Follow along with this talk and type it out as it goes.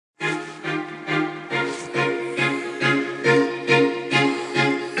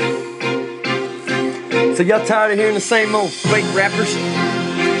So y'all tired of hearing the same old fake rappers?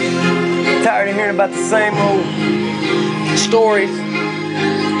 Tired of hearing about the same old stories?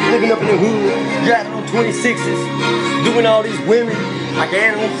 Living up in the hood, driving on 26s, doing all these women like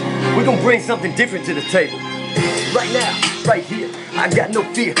animals. We're gonna bring something different to the table. Right now, right here, I got no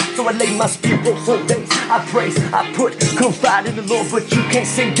fear, so I lay my spirit on Sundays. I praise, I put, confide in the Lord, but you can't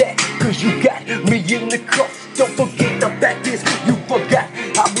say that, cause you got me in the cross. Don't forget the fact is, you forgot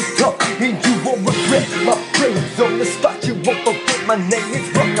I was taught, and you won't regret my praise on the spot. You won't forget my name is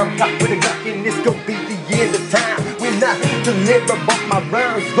Rock. I'm hot with a Glock, and it's gonna be the end of time when I deliver both my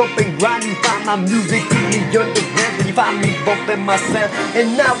rhymes, bumping, grinding, find my music in the underground. When you find me bumping my sound,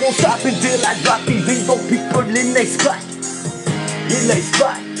 and I won't stop until I drop these evil people in they spot. In they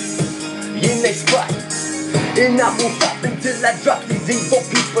spot, in they spot. And I won't stop until I drop these evil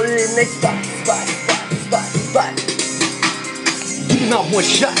people in they spot, spot, spot, spot. Give them out one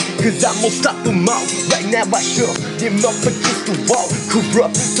shot, cause I'm gonna stop them all. Right now I shove them up against the wall.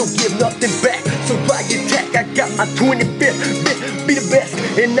 Corrupt, don't give nothing back, so I attack. I got my 25th, be the best.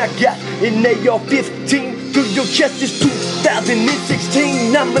 And I got an AR-15 through your chest. It's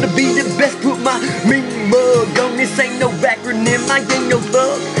 2016, I'm gonna be the best. Put my mean mug on, this ain't no acronym, I ain't no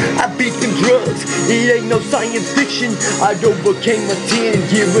thug. I beat them drugs, it ain't no science fiction. I overcame a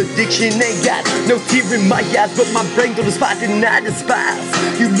 10-year addiction. Ain't got no tear in my eyes, but my brain's on the spot and I despise.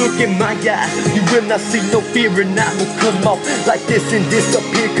 You look in my eyes, you will not see no fear, and I will come off like this and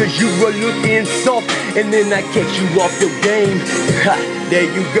disappear, cause you were looking soft, and then I catch you off your game. Ha, there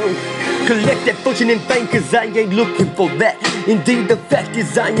you go. Collect that fortune and fame, cause I ain't looking for that. Indeed, the fact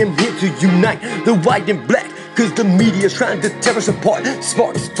is I am here to unite the white and black, cause the media's trying to tear us apart.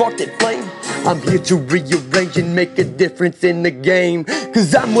 Spark that flame. I'm here to rearrange and make a difference in the game,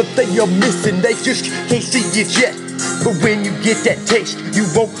 cause I'm what they are missing, they just can't see it yet. But when you get that taste, you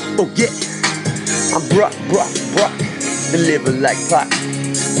won't forget. I'm Brock, deliver like Pac.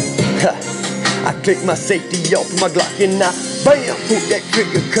 I click my safety off my Glock and I bam, pull that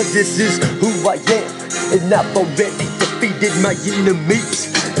trigger, cause this is who I am. And I've already defeated my enemies.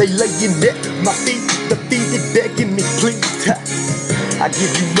 They laying at my feet, defeated, begging me please. I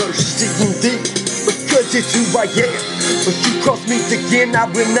give you mercy indeed, because it's who I am. But you cross me again, I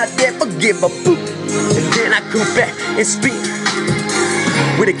will not ever give a boot. And then I come back and speak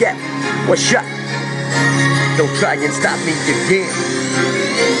with a gap, one shot. Don't try and stop me again,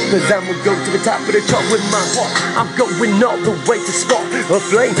 cause I'ma go to the top of the chart with my heart. I'm going all the way to spark a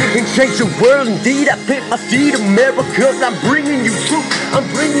flame and change the world. Indeed, I plant my seed, America. I'm bringing you through, I'm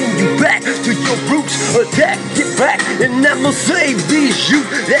bringing you back to your roots. Attack, get back, and I'ma save these youth.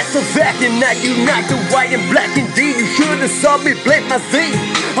 That's a fact, and I unite the white and black. Indeed, you should've saw me plant my seed.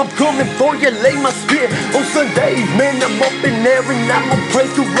 I'm coming for you, lay my spear on Sundays. Man, I'm up in there and I'ma pray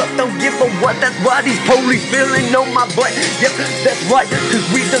corrupt, don't give a what. That's why these police feeling on my butt. Yep, that's right, cause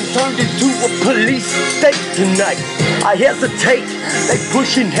we done turned into a police state tonight. I hesitate, they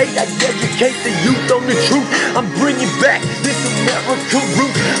pushing hate, I educate the youth on the truth. I'm bringing back this America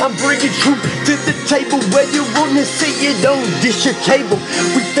root. I'm bringing truth to the table where you wanna see it on dish or cable.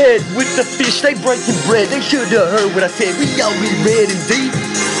 We fed with the fish, they breaking bread. They should've heard what I said, we all be red indeed.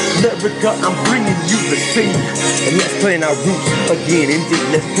 America, I'm bringing you the seed, and let's plant our roots again. Indeed,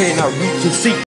 let's plant our roots and seed.